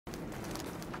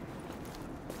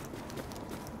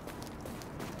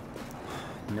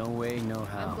No way, no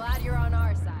how. I'm glad you're on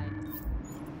our side.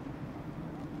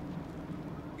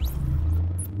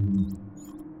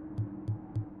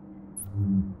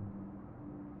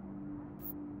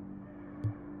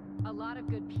 A lot of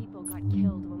good people got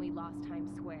killed when we lost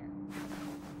Times Square.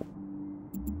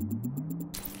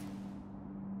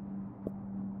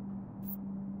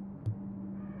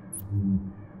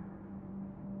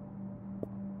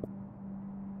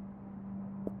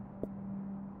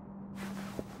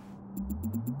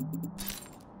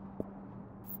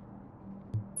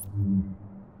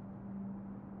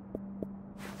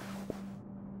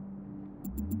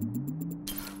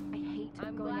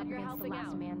 I'm glad you're helping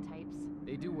out. Man types.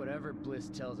 They do whatever Bliss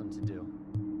tells them to do.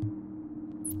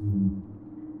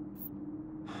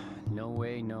 No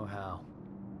way, no how.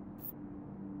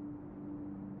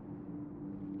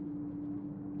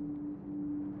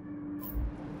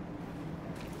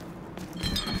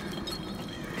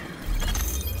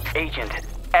 Agent,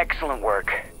 excellent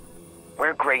work.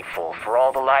 We're grateful for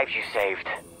all the lives you saved.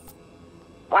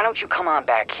 Why don't you come on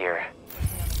back here?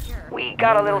 We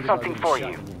got a little something for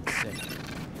you.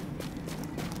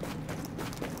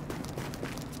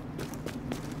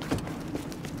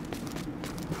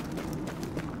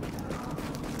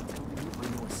 We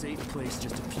know a safe place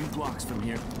just a few blocks from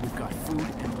here. We've got food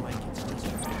and blankets.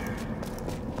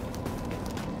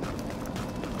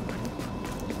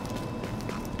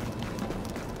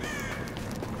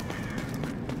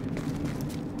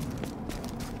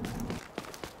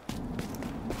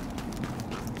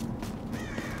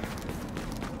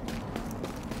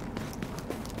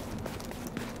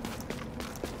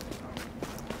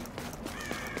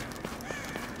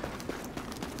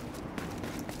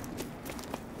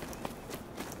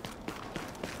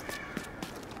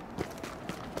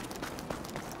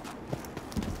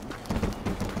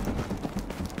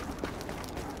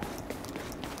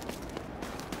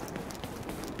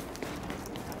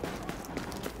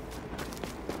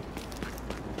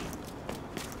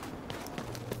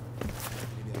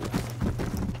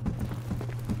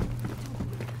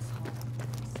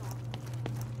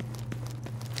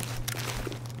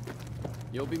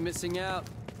 You'll be missing out.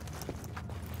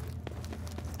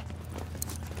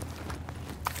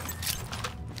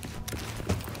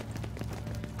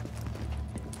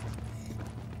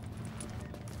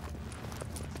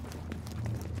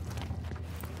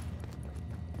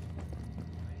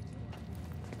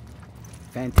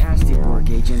 Fantastic work,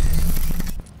 Agent.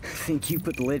 I think you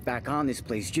put the lid back on this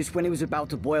place just when it was about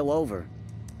to boil over.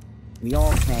 We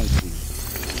all thank you.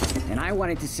 And I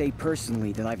wanted to say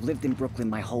personally that I've lived in Brooklyn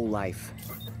my whole life.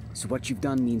 So what you've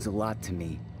done means a lot to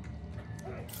me.